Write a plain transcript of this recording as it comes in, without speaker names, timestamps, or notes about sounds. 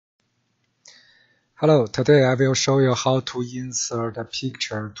Hello, today I will show you how to insert a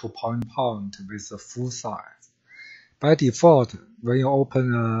picture to PowerPoint with a full size. By default, when you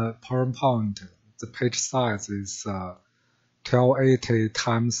open a PowerPoint, the page size is 1280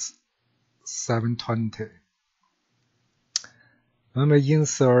 times 720. When we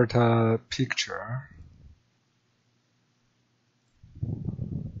insert a picture,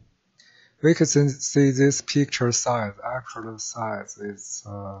 we can see this picture size. Actual size is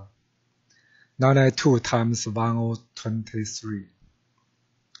 992 times 1023.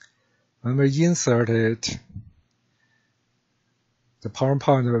 When we insert it, the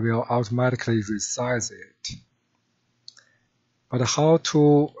PowerPoint will automatically resize it. But how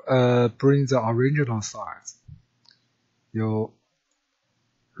to bring the original size? You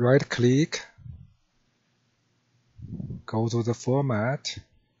right-click, go to the Format,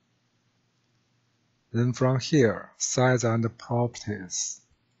 then from here, Size and Properties.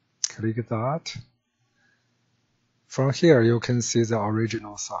 Click that. From here, you can see the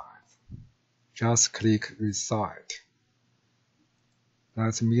original size. Just click Resize.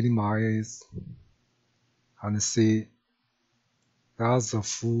 Let's minimize and see that's the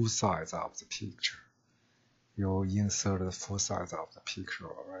full size of the picture. You insert the full size of the picture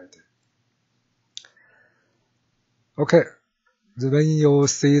already. Okay, when you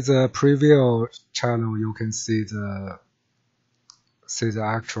see the preview channel, you can see the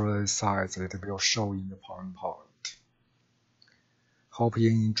actual size it will show in the PowerPoint. Hope you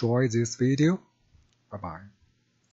enjoy this video. Bye-bye.